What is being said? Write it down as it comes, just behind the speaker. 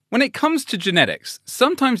When it comes to genetics,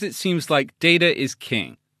 sometimes it seems like data is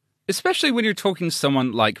king, especially when you're talking to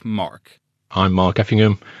someone like Mark. I'm Mark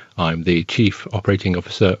Effingham. I'm the Chief Operating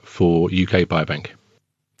Officer for UK Biobank.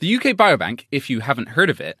 The UK Biobank, if you haven't heard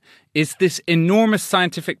of it, is this enormous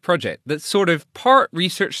scientific project that's sort of part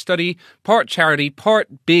research study, part charity, part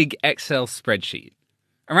big Excel spreadsheet.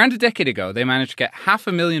 Around a decade ago, they managed to get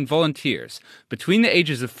 500,000 volunteers between the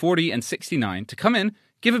ages of 40 and 69 to come in,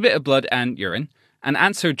 give a bit of blood and urine, and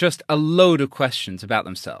answer just a load of questions about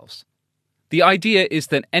themselves. The idea is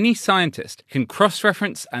that any scientist can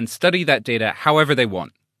cross-reference and study that data however they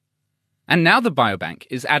want. And now the Biobank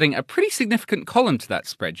is adding a pretty significant column to that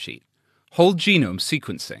spreadsheet, whole-genome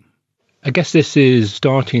sequencing. I guess this is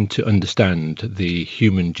starting to understand the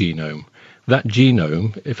human genome. That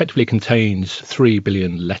genome effectively contains 3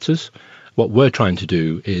 billion letters. What we're trying to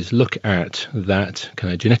do is look at that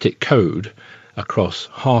kind of genetic code across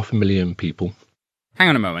 500,000 people. Hang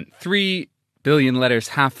on a moment. 3 billion letters,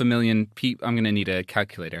 500,000 people. I'm going to need a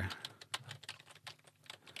calculator.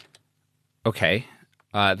 Okay.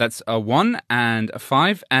 That's a 1 and a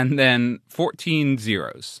 5 and then 14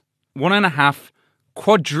 zeros. 1.5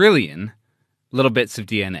 quadrillion little bits of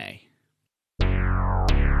DNA.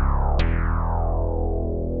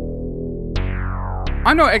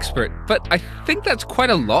 I'm no expert, but I think that's quite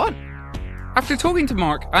a lot. After talking to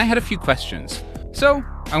Mark, I had a few questions, so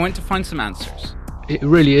I went to find some answers. It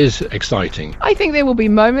really is exciting. I think there will be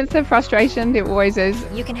moments of frustration. There always is.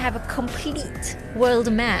 You can have a complete world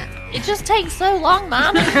map. It just takes so long,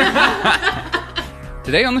 man.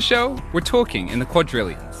 Today on the show, we're talking in the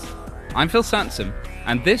Quadrillions. I'm Phil Sansom,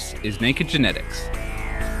 and this is Naked Genetics.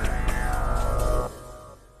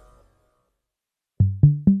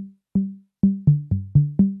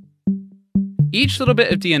 Each little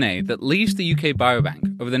bit of DNA that leaves the UK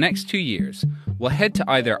Biobank over the next 2 years will head to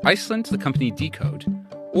either Iceland, the company Decode,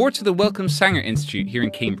 or to the Wellcome Sanger Institute here in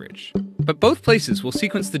Cambridge. But both places will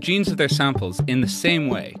sequence the genes of their samples in the same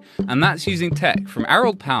way, and that's using tech from our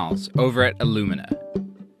old pals over at Illumina.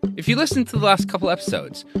 If you listened to the last couple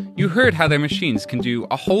episodes, you heard how their machines can do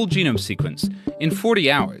a whole genome sequence in 40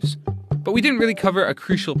 hours. But we didn't really cover a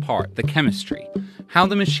crucial part, the chemistry, how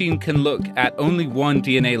the machine can look at only one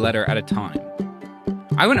DNA letter at a time.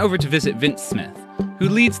 I went over to visit Vince Smith, who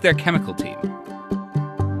leads their chemical team.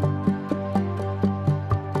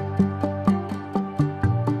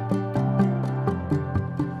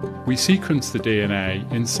 We sequence the DNA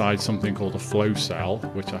inside something called a flow cell,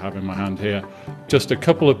 which I have in my hand here. Just a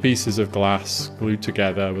couple of pieces of glass glued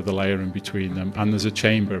together with a layer in between them, and there's a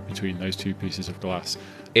chamber between those two pieces of glass.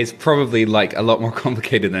 It's probably like a lot more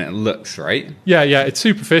complicated than it looks, right? Yeah, it's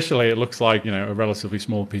superficially, it looks like, a relatively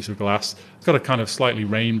small piece of glass. It's got a kind of slightly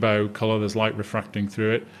rainbow color, there's light refracting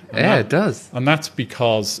through it. It does. And that's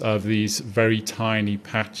because of these very tiny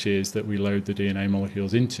patches that we load the DNA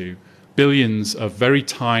molecules into. Billions of very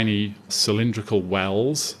tiny cylindrical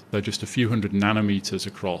wells. They're just a few hundred nanometers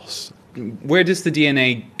across. Where does the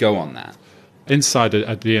DNA go on that? Inside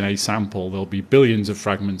a DNA sample, there'll be billions of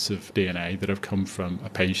fragments of DNA that have come from a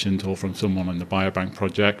patient or from someone in the Biobank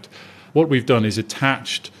project. What we've done is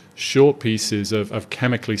attached short pieces of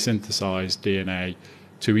chemically synthesized DNA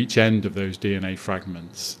to each end of those DNA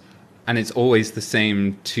fragments. And it's always the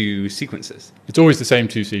same 2 sequences? It's always the same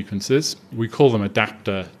 2 sequences. We call them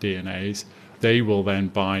adapter DNAs. They will then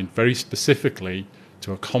bind very specifically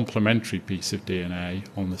to a complementary piece of DNA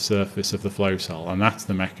on the surface of the flow cell, and that's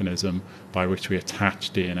the mechanism by which we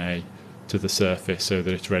attach DNA to the surface so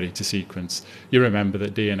that it's ready to sequence. You remember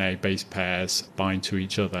that DNA base pairs bind to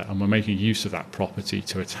each other, and we're making use of that property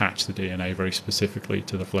to attach the DNA very specifically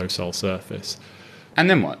to the flow cell surface. And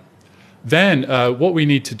then what? Then what we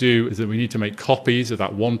need to do is that we need to make copies of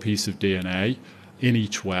that one piece of DNA in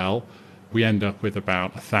each well. We end up with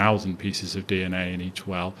about 1,000 pieces of DNA in each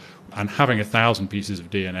well. And having 1,000 pieces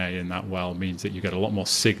of DNA in that well means that you get a lot more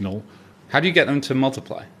signal. How do you get them to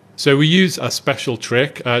multiply? So we use a special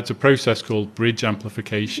trick. It's a process called bridge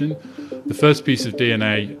amplification. The first piece of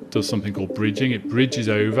DNA does something called bridging. It bridges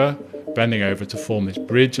over, bending over to form this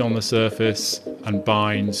bridge on the surface and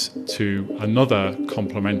binds to another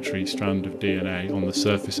complementary strand of DNA on the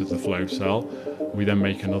surface of the flow cell. We then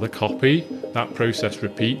make another copy. That process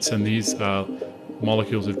repeats, and these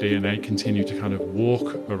molecules of DNA continue to kind of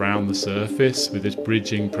walk around the surface with this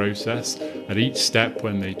bridging process. At each step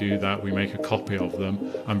when they do that, we make a copy of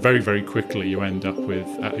them, and very, very quickly you end up with,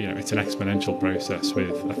 it's an exponential process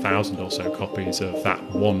with 1,000 or so copies of that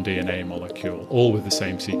one DNA molecule, all with the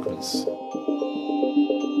same sequence.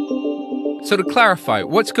 So to clarify,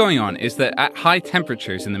 what's going on is that at high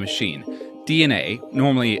temperatures in the machine, DNA,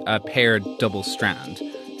 normally a paired double strand,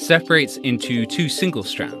 separates into two single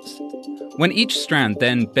strands. When each strand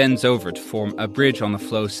then bends over to form a bridge on the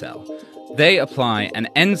flow cell, they apply an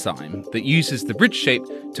enzyme that uses the bridge shape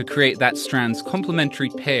to create that strand's complementary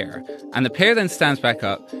pair, and the pair then stands back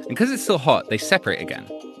up, and because it's still hot, they separate again.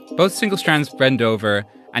 Both single strands bend over,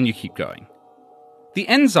 and you keep going. The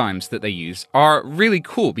enzymes that they use are really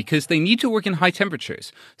cool because they need to work in high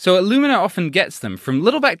temperatures, so Illumina often gets them from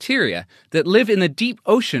little bacteria that live in the deep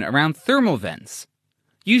ocean around thermal vents.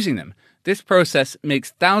 Using them, this process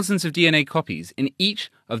makes thousands of DNA copies in each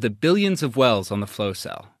of the billions of wells on the flow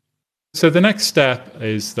cell. So the next step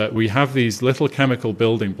is that we have these little chemical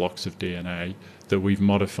building blocks of DNA that we've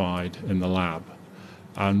modified in the lab.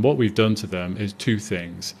 And what we've done to them is two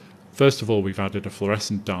things. First of all, we've added a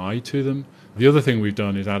fluorescent dye to them. The other thing we've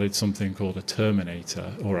done is added something called a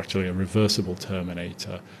terminator, or actually a reversible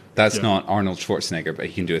terminator. That's not Arnold Schwarzenegger, but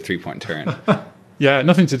he can do a three-point turn. Yeah,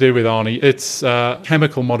 nothing to do with Arnie. It's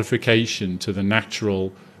chemical modification to the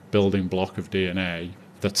natural building block of DNA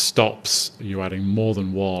that stops you adding more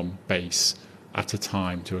than one base at a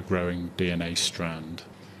time to a growing DNA strand.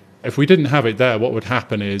 If we didn't have it there, what would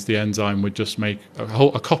happen is the enzyme would just make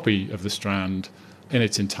a copy of the strand in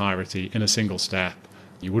its entirety in a single step.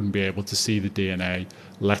 You wouldn't be able to see the DNA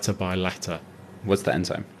letter by letter. What's the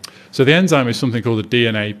enzyme? So the enzyme is something called a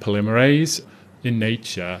DNA polymerase. In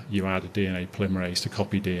nature, you add a DNA polymerase to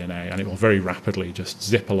copy DNA, and it will very rapidly just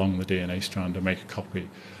zip along the DNA strand and make a copy.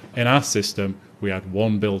 In our system, we add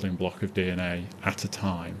one building block of DNA at a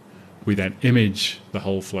time. We then image the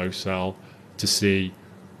whole flow cell to see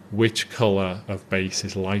which colour of base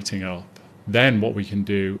is lighting up. Then what we can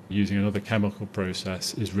do using another chemical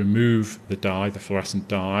process is remove the dye, the fluorescent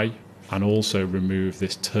dye, and also remove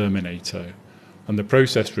this terminator. And the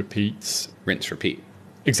process repeats. Rinse, repeat.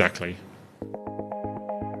 Exactly.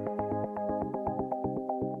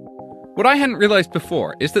 What I hadn't realised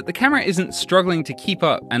before is that the camera isn't struggling to keep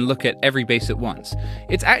up and look at every base at once.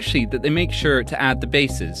 It's actually that they make sure to add the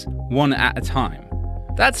bases one at a time.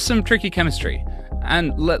 That's some tricky chemistry.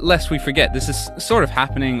 And lest we forget, this is sort of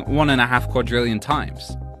happening 1.5 quadrillion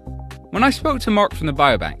times. When I spoke to Mark from the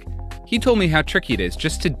Biobank, he told me how tricky it is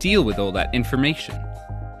just to deal with all that information.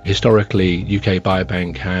 Historically, UK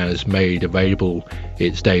Biobank has made available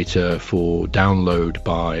its data for download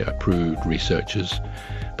by approved researchers.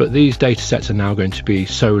 But these data sets are now going to be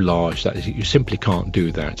so large that you simply can't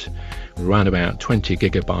do that. Around about 20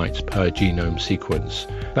 gigabytes per genome sequence.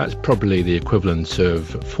 That's probably the equivalent of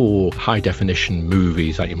 4 high-definition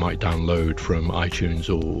movies that you might download from iTunes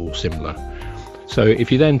or similar. So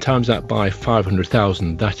if you then times that by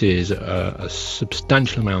 500,000, that is a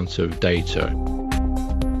substantial amount of data.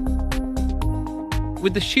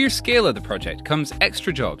 With the sheer scale of the project comes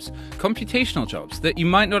extra jobs, computational jobs that you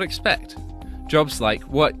might not expect. Jobs like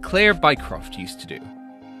what Claire Bycroft used to do.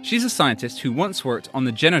 She's a scientist who once worked on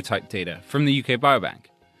the genotype data from the UK Biobank.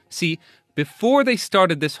 See, before they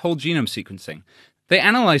started this whole genome sequencing, they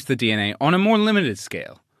analysed the DNA on a more limited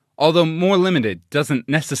scale, although more limited doesn't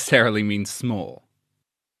necessarily mean small.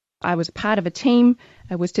 I was part of a team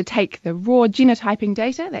that was to take the raw genotyping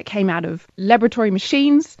data that came out of laboratory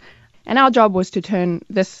machines, and our job was to turn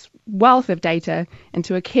this wealth of data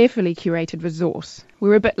into a carefully curated resource. We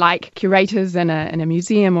were a bit like curators in a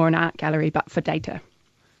museum or an art gallery, but for data.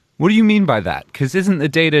 What do you mean by that? Because isn't the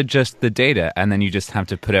data just the data and then you just have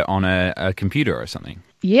to put it on a computer or something?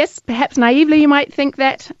 Yes, perhaps naively you might think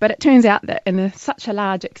that, but it turns out that in such a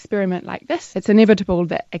large experiment like this, it's inevitable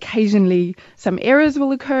that occasionally some errors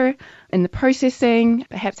will occur in the processing,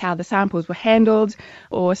 perhaps how the samples were handled,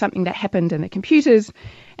 or something that happened in the computers.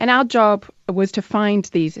 And our job was to find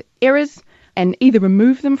these errors and either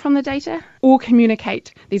remove them from the data or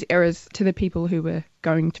communicate these errors to the people who were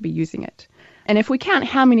going to be using it. And if we count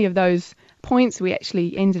how many of those points we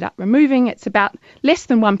actually ended up removing, it's about less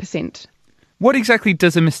than 1%. What exactly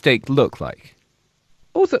does a mistake look like?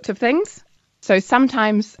 All sorts of things. So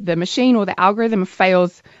sometimes the machine or the algorithm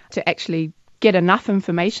fails to actually get enough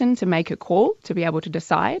information to make a call, to be able to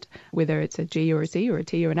decide whether it's a G or a C or a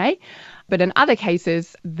T or an A. But in other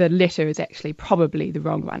cases, the letter is actually probably the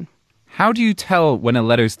wrong one. How do you tell when a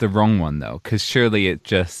letter's the wrong one, though? Because surely it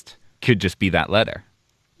could just be that letter.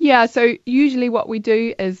 Yeah, so usually what we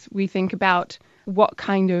do is we think about what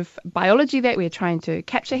kind of biology that we're trying to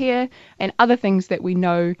capture here and other things that we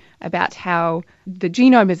know about how the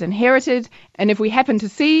genome is inherited. And if we happen to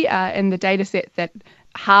see in the data set that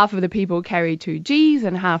half of the people carry 2 Gs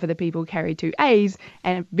and half of the people carry 2 As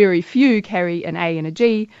and very few carry an A and a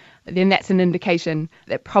G, then that's an indication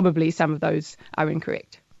that probably some of those are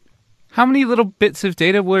incorrect. How many little bits of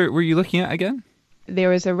data were you looking at again?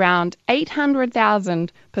 there is around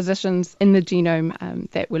 800,000 positions in the genome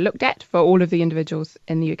that were looked at for all of the individuals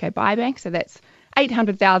in the UK Biobank. So that's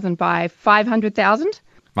 800,000 by 500,000.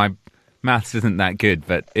 My maths isn't that good,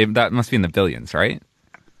 but that must be in the billions, right?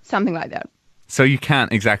 Something like that. So you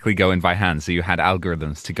can't exactly go in by hand, so you had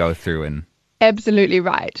algorithms to go through and... Absolutely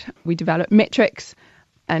right. We developed metrics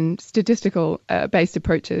and statistical based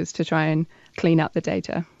approaches to try and clean up the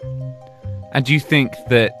data. And do you think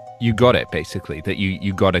that you got it, basically, that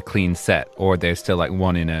you got a clean set, or there's still like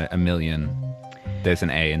one in a million, there's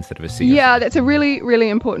an A instead of a C? Yeah, that's a really, really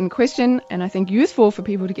important question, and I think useful for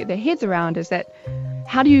people to get their heads around is that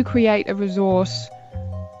how do you create a resource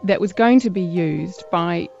that was going to be used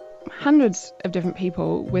by hundreds of different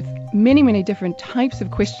people with many, many different types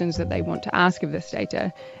of questions that they want to ask of this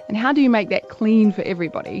data, and how do you make that clean for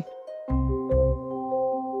everybody?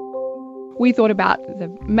 We thought about the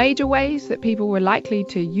major ways that people were likely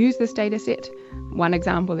to use this data set. One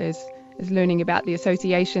example is learning about the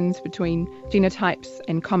associations between genotypes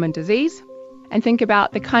and common disease, and think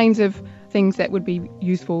about the kinds of things that would be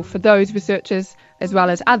useful for those researchers as well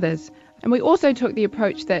as others. And we also took the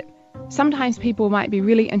approach that sometimes people might be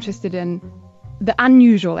really interested in the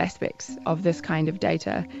unusual aspects of this kind of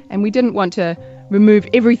data, and we didn't want to remove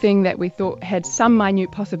everything that we thought had some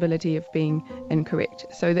minute possibility of being incorrect,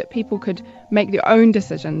 so that people could make their own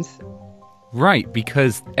decisions. Right,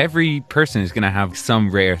 because every person is going to have some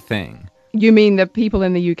rare thing. You mean the people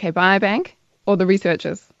in the UK Biobank or the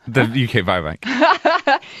researchers? The UK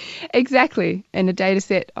Biobank. Exactly. In a data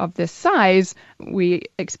set of this size, we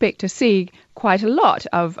expect to see quite a lot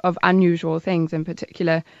of unusual things, in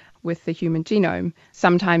particular with the human genome.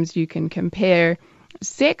 Sometimes you can compare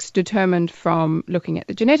sex determined from looking at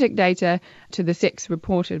the genetic data to the sex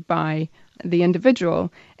reported by the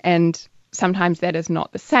individual, and sometimes that is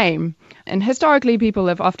not the same. And historically, people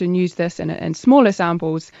have often used this in smaller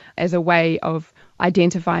samples as a way of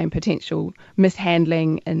identifying potential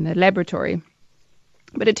mishandling in the laboratory.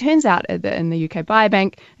 But it turns out that in the UK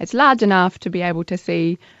Biobank, it's large enough to be able to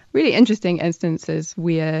see really interesting instances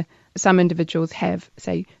where some individuals have,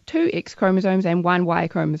 say, 2 X chromosomes and 1 Y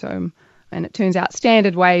chromosome. And it turns out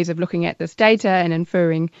standard ways of looking at this data and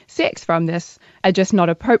inferring sex from this are just not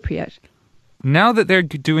appropriate. Now that they're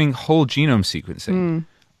doing whole genome sequencing,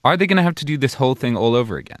 are they going to have to do this whole thing all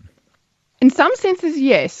over again? In some senses,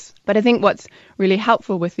 yes. But I think what's really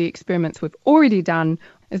helpful with the experiments we've already done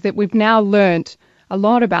is that we've now learnt a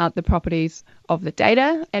lot about the properties of the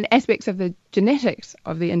data and aspects of the genetics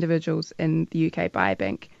of the individuals in the UK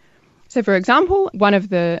Biobank. So, for example, one of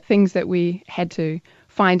the things that we had to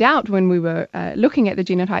find out when we were looking at the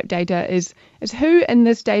genotype data is who in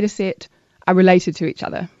this data set are related to each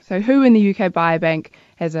other. So who in the UK Biobank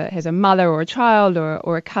has a mother or a child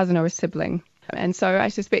or a cousin or a sibling. And so I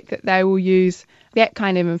suspect that they will use that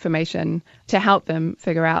kind of information to help them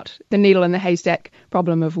figure out the needle in the haystack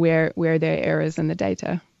problem of where there are errors in the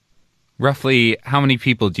data. Roughly, how many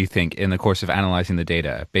people do you think in the course of analysing the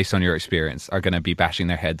data, based on your experience, are going to be bashing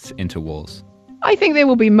their heads into walls? I think there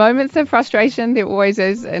will be moments of frustration. There always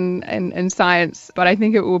is in science, but I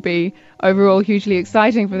think it will be overall hugely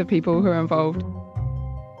exciting for the people who are involved.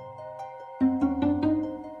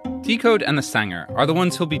 Decode and the Sanger are the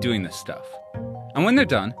ones who'll be doing this stuff. And when they're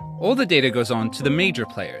done, all the data goes on to the major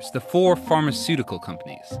players, the 4 pharmaceutical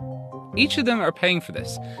companies. Each of them are paying for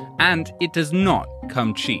this, and it does not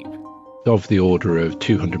come cheap. Of the order of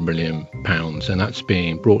 £200 million, and that's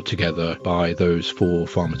being brought together by those 4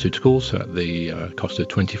 pharmaceuticals at the cost of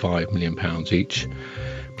 £25 million each,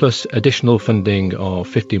 plus additional funding of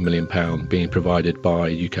 £50 million being provided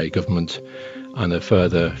by UK government, and a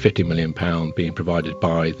further £50 million being provided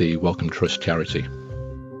by the Wellcome Trust charity.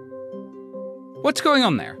 What's going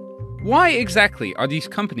on there? Why exactly are these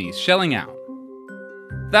companies shelling out?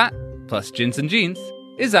 That, plus gins and jeans,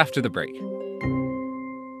 is after the break.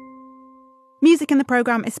 Music in the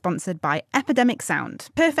programme is sponsored by Epidemic Sound,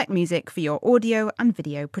 perfect music for your audio and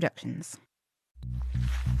video productions.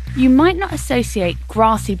 You might not associate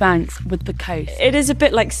grassy banks with the coast. It is a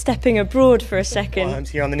bit like stepping abroad for a second. I'm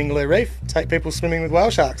here on the Ningaloo Reef, take people swimming with whale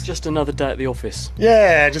sharks. Just another day at the office.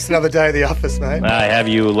 Yeah, just another day at the office, mate. I have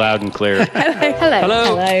you loud and clear.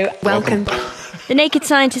 Hello. Welcome. The Naked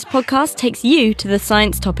Scientist podcast takes you to the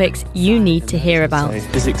science topics you need to hear about.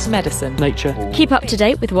 Physics, medicine, nature. Keep up to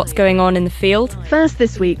date with what's going on in the field. First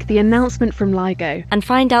this week, the announcement from LIGO. And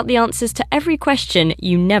find out the answers to every question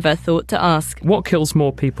you never thought to ask. What kills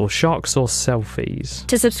more people, sharks or selfies?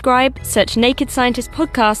 To subscribe, search Naked Scientist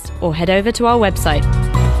Podcast or head over to our website.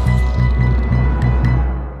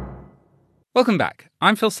 Welcome back.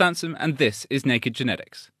 I'm Phil Sansom and this is Naked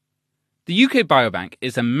Genetics. The UK Biobank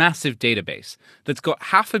is a massive database that's got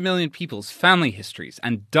 500,000 people's family histories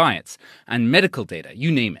and diets and medical data,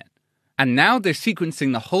 you name it. And now they're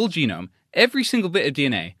sequencing the whole genome, every single bit of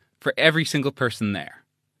DNA, for every single person there.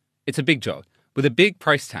 It's a big job, with a big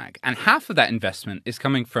price tag, and half of that investment is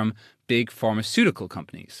coming from big pharmaceutical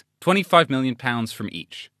companies, £25 million from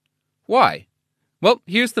each. Why? Well,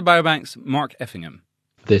 here's the Biobank's Mark Effingham.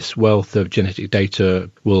 This wealth of genetic data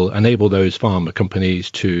will enable those pharma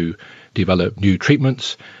companies to develop new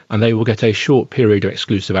treatments, and they will get a short period of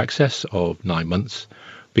exclusive access of 9 months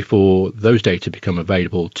before those data become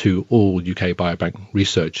available to all UK Biobank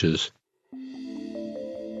researchers.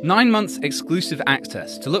 9 months exclusive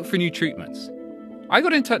access to look for new treatments. I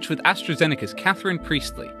got in touch with AstraZeneca's Catherine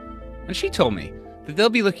Priestley, and she told me that they'll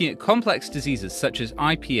be looking at complex diseases such as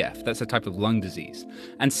IPF, that's a type of lung disease,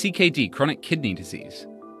 and CKD, chronic kidney disease.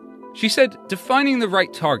 She said defining the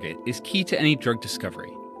right target is key to any drug discovery.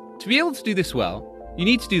 To be able to do this well, you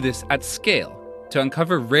need to do this at scale to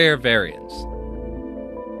uncover rare variants.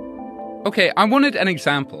 Okay, I wanted an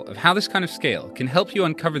example of how this kind of scale can help you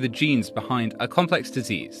uncover the genes behind a complex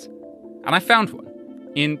disease. And I found one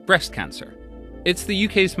in breast cancer. It's the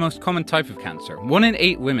UK's most common type of cancer. 1 in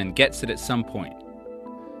 8 women gets it at some point.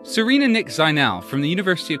 Serena Nick Zainal from the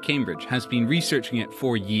University of Cambridge has been researching it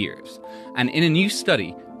for years, and in a new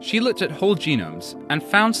study, she looked at whole genomes and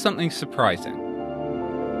found something surprising.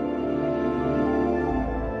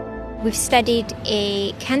 We've studied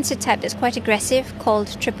a cancer type that's quite aggressive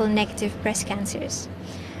called triple-negative breast cancers.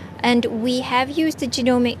 And we have used the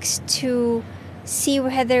genomics to see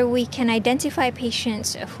whether we can identify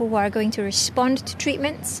patients who are going to respond to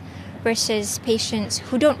treatments versus patients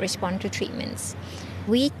who don't respond to treatments.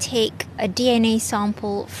 We take a DNA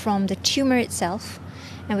sample from the tumor itself,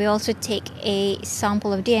 and we also take a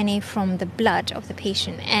sample of DNA from the blood of the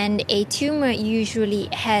patient. And a tumor usually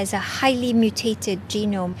has a highly mutated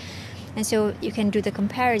genome. And so you can do the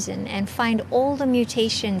comparison and find all the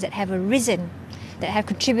mutations that have arisen, that have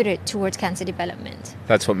contributed towards cancer development.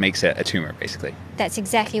 That's what makes it a tumor, basically. That's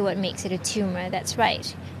exactly what makes it a tumor, that's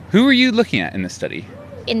right. Who are you looking at in this study?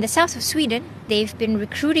 In the south of Sweden, they've been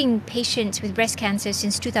recruiting patients with breast cancer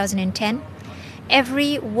since 2010.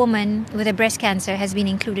 Every woman with a breast cancer has been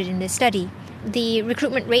included in this study. The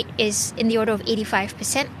recruitment rate is in the order of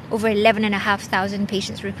 85%, over 11,500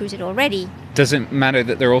 patients recruited already. Does it matter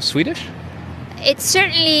that they're all Swedish? It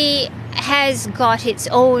certainly has got its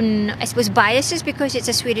own, I suppose, biases because it's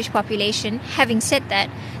a Swedish population. Having said that,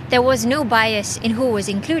 there was no bias in who was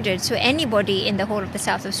included, so anybody in the whole of the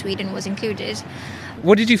south of Sweden was included.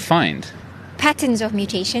 What did you find? Patterns of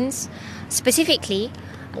mutations. Specifically,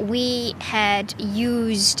 we had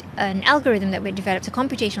used an algorithm that we developed, a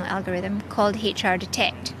computational algorithm called HR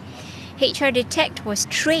Detect. HR Detect was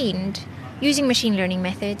trained using machine learning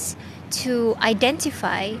methods to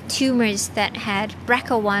identify tumors that had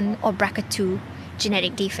BRCA1 or BRCA2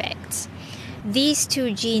 genetic defects. These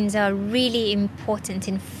two genes are really important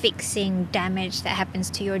in fixing damage that happens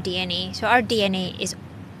to your DNA. So our DNA is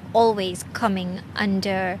always coming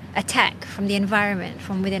under attack from the environment,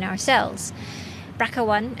 from within our cells.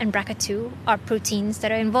 BRCA1 and BRCA2 are proteins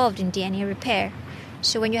that are involved in DNA repair.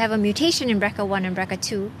 So when you have a mutation in BRCA1 and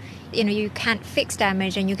BRCA2, you can't fix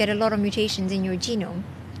damage and you get a lot of mutations in your genome.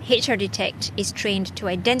 HR Detect is trained to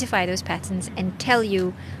identify those patterns and tell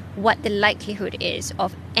you what the likelihood is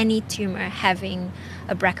of any tumor having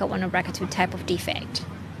a BRCA1 or BRCA2 type of defect.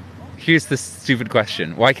 Here's the stupid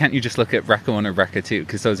question. Why can't you just look at BRCA1 or BRCA2?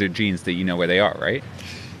 Because those are genes that you know where they are, right?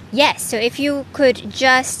 Yes, so if you could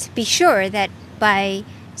just be sure that by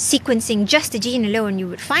sequencing just the gene alone you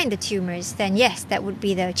would find the tumors, then yes, that would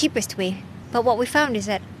be the cheapest way. But what we found is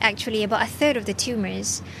that actually about a third of the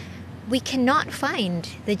tumors, we cannot find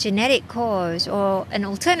the genetic cause or an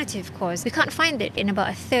alternative cause. We can't find it in about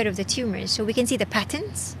a third of the tumors. So we can see the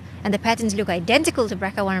patterns, and the patterns look identical to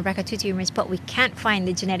BRCA1 and BRCA2 tumors, but we can't find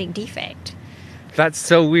the genetic defect. That's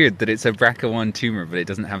so weird that it's a BRCA1 tumor, but it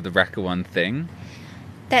doesn't have the BRCA1 thing.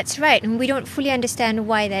 That's right, and we don't fully understand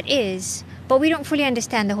why that is. But we don't fully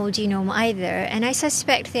understand the whole genome either, and I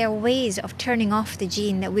suspect there are ways of turning off the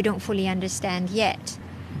gene that we don't fully understand yet.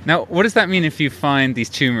 Now, what does that mean if you find these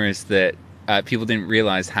tumors that people didn't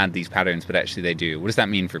realize had these patterns, but actually they do? What does that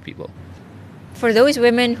mean for people? For those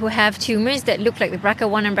women who have tumors that look like the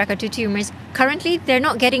BRCA1 and BRCA2 tumors, currently they're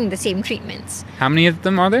not getting the same treatments. How many of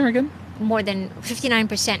them are there again? More than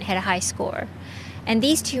 59% had a high score. And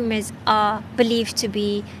these tumors are believed to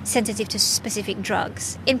be sensitive to specific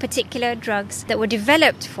drugs, in particular drugs that were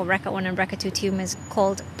developed for BRCA1 and BRCA2 tumors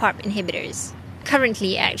called PARP inhibitors.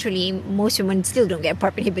 Currently, actually, most women still don't get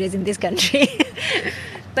PARP inhibitors in this country.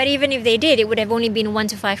 But even if they did, it would have only been 1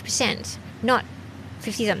 to 5%, not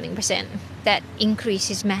 50-something percent. That increase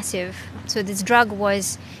is massive. So this drug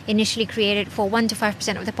was initially created for 1 to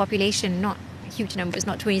 5% of the population, not huge numbers,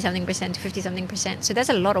 not 20-something percent to 50-something percent. So there's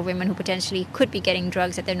a lot of women who potentially could be getting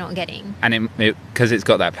drugs that they're not getting. And because it's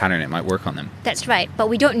got that pattern, it might work on them. That's right. But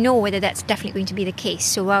we don't know whether that's definitely going to be the case.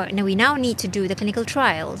 So we now need to do the clinical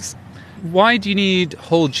trials. Why do you need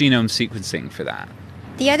whole genome sequencing for that?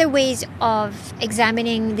 The other ways of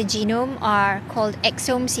examining the genome are called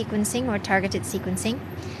exome sequencing or targeted sequencing.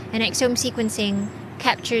 And exome sequencing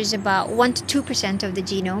captures about 1 to 2% of the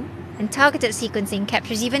genome, and targeted sequencing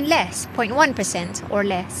captures even less, 0.1% or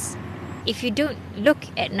less. If you don't look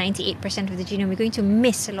at 98% of the genome, you're going to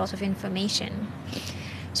miss a lot of information.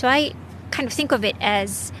 So I kind of think of it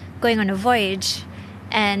as going on a voyage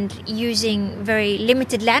and using very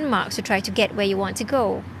limited landmarks to try to get where you want to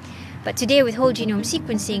go. But today with whole genome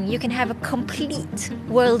sequencing, you can have a complete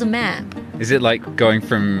world map. Is it like going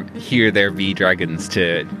from here, there be dragons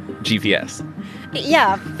to GPS?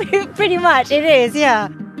 Yeah, pretty much it is, yeah.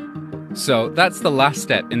 So that's the last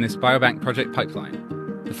step in this biobank project pipeline.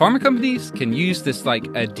 The pharma companies can use this like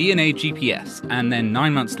a DNA GPS, and then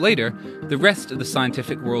 9 months later, the rest of the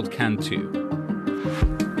scientific world can too.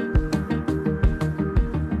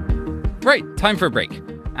 Right, time for a break,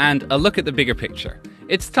 and a look at the bigger picture.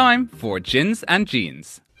 It's time for Gins and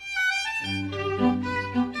Genes.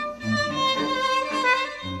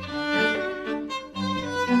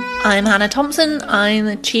 I'm Hannah Thompson. I'm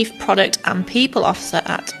the Chief Product and People Officer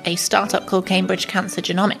at a startup called Cambridge Cancer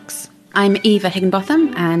Genomics. I'm Eva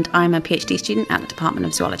Higginbotham, and I'm a PhD student at the Department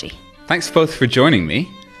of Zoology. Thanks both for joining me.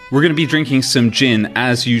 We're going to be drinking some gin,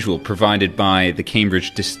 as usual, provided by the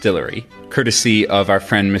Cambridge Distillery, courtesy of our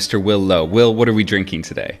friend Mr. Will Lowe. Will, what are we drinking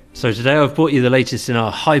today? So today I've brought you the latest in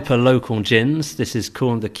our hyper-local gins. This is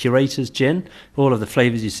called the Curator's Gin. All of the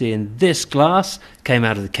flavours you see in this glass came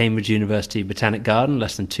out of the Cambridge University Botanic Garden,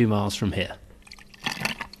 less than 2 miles from here.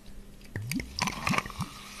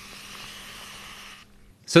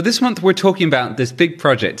 So this month we're talking about this big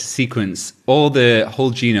project to sequence all the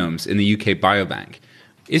whole genomes in the UK Biobank.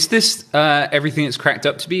 Is this everything it's cracked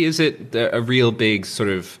up to be? Is it a real big sort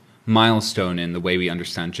of milestone in the way we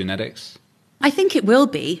understand genetics? I think it will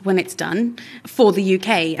be when it's done, for the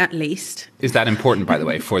UK at least. Is that important, by the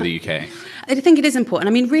way, for the UK? I think it is important.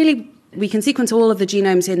 I mean, really, we can sequence all of the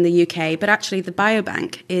genomes in the UK, but actually the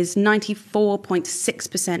biobank is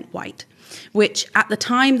 94.6% white, which at the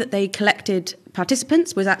time that they collected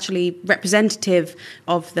participants was actually representative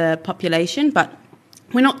of the population, but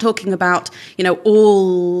we're not talking about,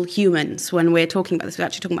 all humans when we're talking about this. We're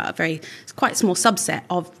actually talking about it's quite a small subset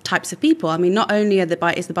of types of people. I mean, not only is the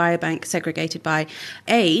biobank segregated by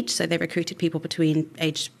age, so they recruited people between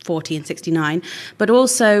age 40 and 69, but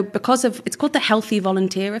also because of, it's called the healthy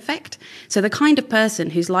volunteer effect. So the kind of person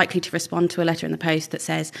who's likely to respond to a letter in the post that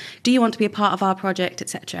says, do you want to be a part of our project,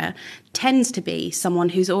 etc., tends to be someone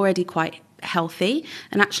who's already quite healthy,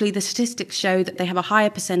 and actually the statistics show that they have a higher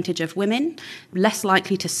percentage of women, less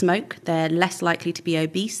likely to smoke, they're less likely to be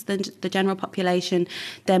obese than the general population,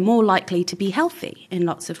 they're more likely to be healthy in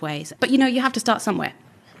lots of ways. But you have to start somewhere.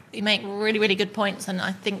 You make really, really good points, and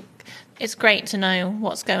I think it's great to know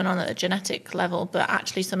what's going on at a genetic level, but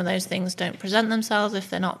actually some of those things don't present themselves if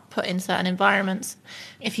they're not put in certain environments.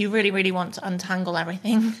 If you really, really want to untangle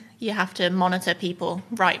everything, you have to monitor people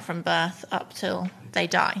right from birth up till they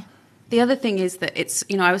die. The other thing is that it's,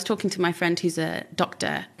 I was talking to my friend who's a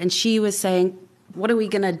doctor, and she was saying, what are we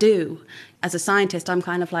going to do? As a scientist, I'm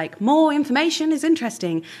kind of like, more information is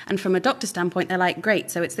interesting. And from a doctor standpoint, they're like,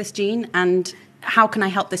 great, so it's this gene, and how can I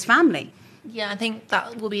help this family? Yeah, I think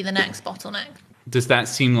that will be the next bottleneck. Does that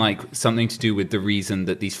seem like something to do with the reason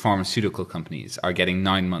that these pharmaceutical companies are getting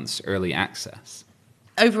 9 months early access?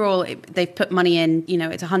 Overall, they've put money in,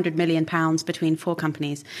 it's £100 million between 4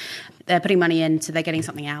 companies. They're putting money in, so they're getting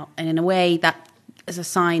something out. And in a way, that is a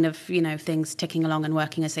sign of, things ticking along and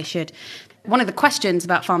working as they should. One of the questions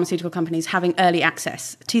about pharmaceutical companies having early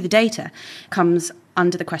access to the data comes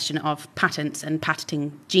under the question of patents and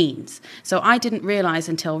patenting genes. So I didn't realise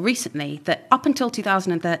until recently that up until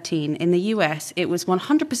 2013 in the US, it was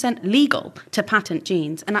 100% legal to patent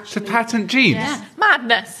genes. And actually, to patent genes? Yeah.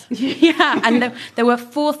 Madness. Yeah, and there were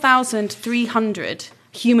 4,300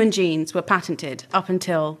 human genes were patented up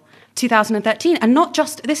until 2013. And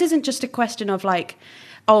this isn't just a question of like,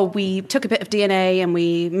 oh, we took a bit of DNA and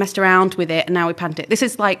we messed around with it and now we patented it. This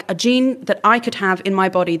is like a gene that I could have in my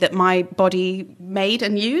body that my body made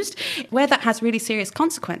and used. Where that has really serious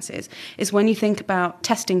consequences is when you think about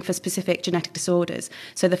testing for specific genetic disorders.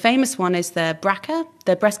 So the famous one is the BRCA,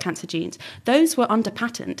 the breast cancer genes. Those were under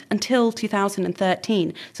patent until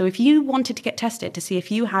 2013. So if you wanted to get tested to see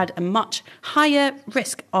if you had a much higher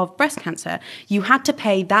risk of breast cancer, you had to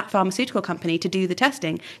pay that pharmaceutical company to do the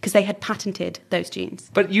testing because they had patented those genes.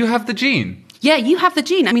 But you have the gene. Yeah, you have the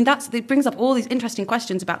gene. I mean, it brings up all these interesting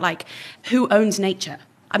questions about, like, who owns nature?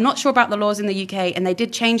 I'm not sure about the laws in the UK, and they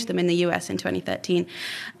did change them in the US in 2013.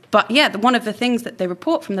 But yeah, one of the things that they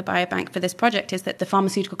report from the Biobank for this project is that the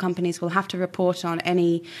pharmaceutical companies will have to report on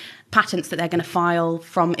any patents that they're going to file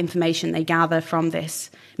from information they gather from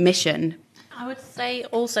this mission. I would say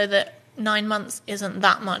also that 9 months isn't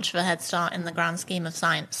that much of a head start in the grand scheme of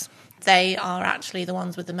science. They are actually the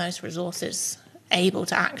ones with the most resources able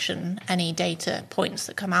to action any data points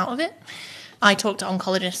that come out of it. I talk to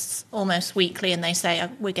oncologists almost weekly and they say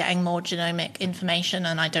we're getting more genomic information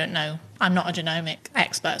and I don't know. I'm not a genomic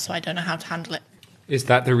expert, so I don't know how to handle it. Is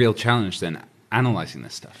that the real challenge then, analysing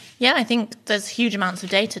this stuff? Yeah, I think there's huge amounts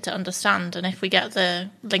of data to understand, and if we get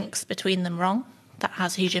the links between them wrong, that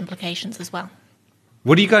has huge implications as well.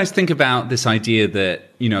 What do you guys think about this idea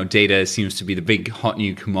that, data seems to be the big hot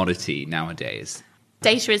new commodity nowadays?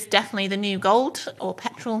 Data is definitely the new gold, or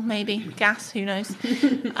petrol maybe, gas, who knows.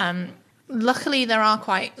 Luckily, there are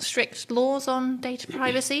quite strict laws on data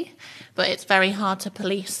privacy, but it's very hard to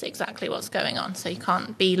police exactly what's going on, so you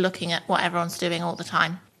can't be looking at what everyone's doing all the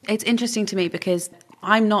time. It's interesting to me because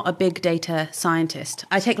I'm not a big data scientist.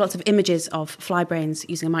 I take lots of images of fly brains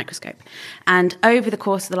using a microscope. And over the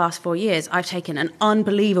course of the last 4 years, I've taken an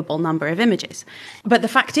unbelievable number of images. But the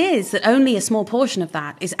fact is that only a small portion of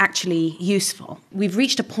that is actually useful. We've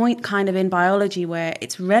reached a point kind of in biology where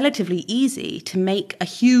it's relatively easy to make a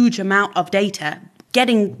huge amount of data.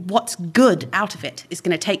 Getting what's good out of it is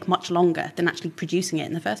going to take much longer than actually producing it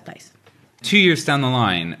in the first place. 2 years down the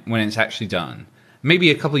line, when it's actually done,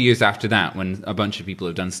 maybe a couple of years after that, when a bunch of people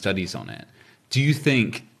have done studies on it, do you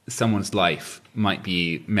think someone's life might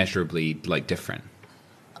be measurably different?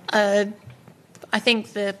 I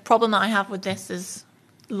think the problem that I have with this is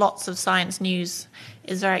lots of science news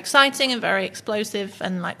is very exciting and very explosive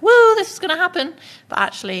and woo, this is going to happen. But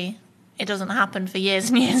actually, it doesn't happen for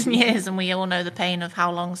years and years and years, and we all know the pain of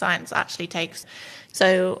how long science actually takes.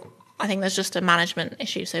 So I think there's just a management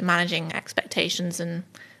issue, so managing expectations and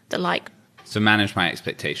the like. So manage my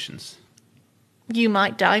expectations. You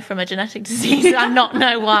might die from a genetic disease and not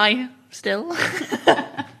know why still.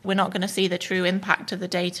 We're not going to see the true impact of the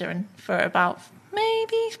data for about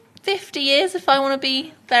maybe 50 years if I want to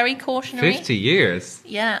be very cautionary. 50 years?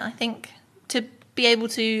 Yeah, I think to be able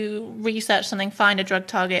to research something, find a drug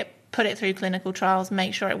target, put it through clinical trials,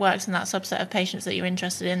 make sure it works in that subset of patients that you're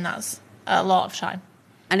interested in, that's a lot of time.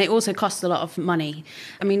 And it also costs a lot of money.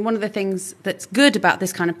 I mean, one of the things that's good about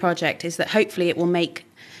this kind of project is that hopefully it will make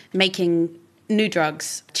making new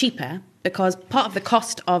drugs cheaper, because part of the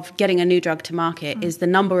cost of getting a new drug to market is the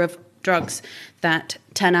number of drugs that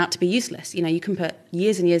turn out to be useless. You can put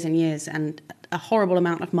years and years and years and a horrible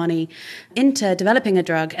amount of money into developing a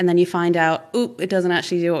drug, and then you find out, it doesn't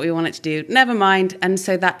actually do what we want it to do. Never mind. And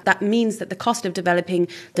so that means that the cost of developing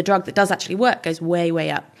the drug that does actually work goes way, way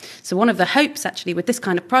up. So one of the hopes actually with this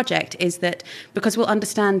kind of project is that because we'll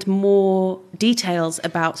understand more details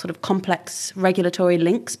about sort of complex regulatory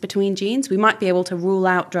links between genes, we might be able to rule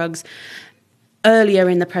out drugs earlier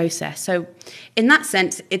in the process. So in that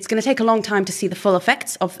sense, it's going to take a long time to see the full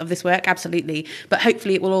effects of this work, absolutely. But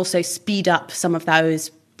hopefully it will also speed up some of those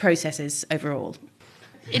processes overall.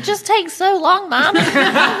 It just takes so long, man.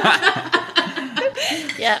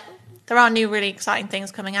 Yeah, there are new really exciting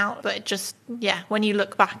things coming out, but when you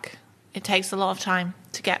look back, it takes a lot of time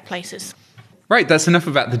to get places. Right, that's enough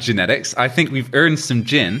about the genetics. I think we've earned some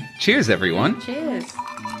gin. Cheers, everyone. Cheers.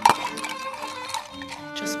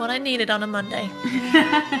 Just what I needed on a Monday.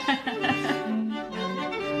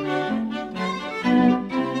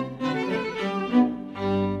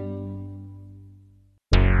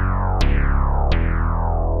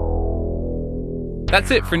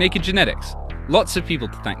 That's it for Naked Genetics. Lots of people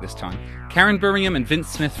to thank this time. Karen Birmingham and Vince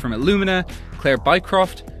Smith from Illumina, Claire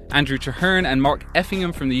Bycroft, Andrew Traherne and Mark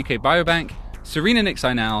Effingham from the UK Biobank, Serena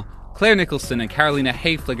Nix-Einal, Claire Nicholson and Carolina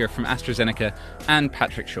Hayfliger from AstraZeneca, and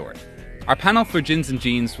Patrick Short. Our panel for Gins and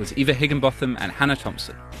Genes was Eva Higginbotham and Hannah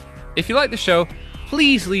Thompson. If you like the show,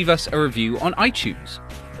 please leave us a review on iTunes.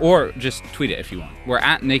 Or just tweet it if you want. We're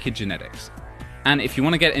at Naked Genetics. And if you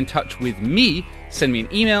want to get in touch with me, send me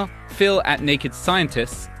an email,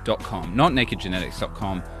 phil@nakedscientists.com, not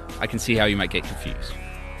nakedgenetics.com. I can see how you might get confused.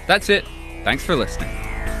 That's it. Thanks for listening.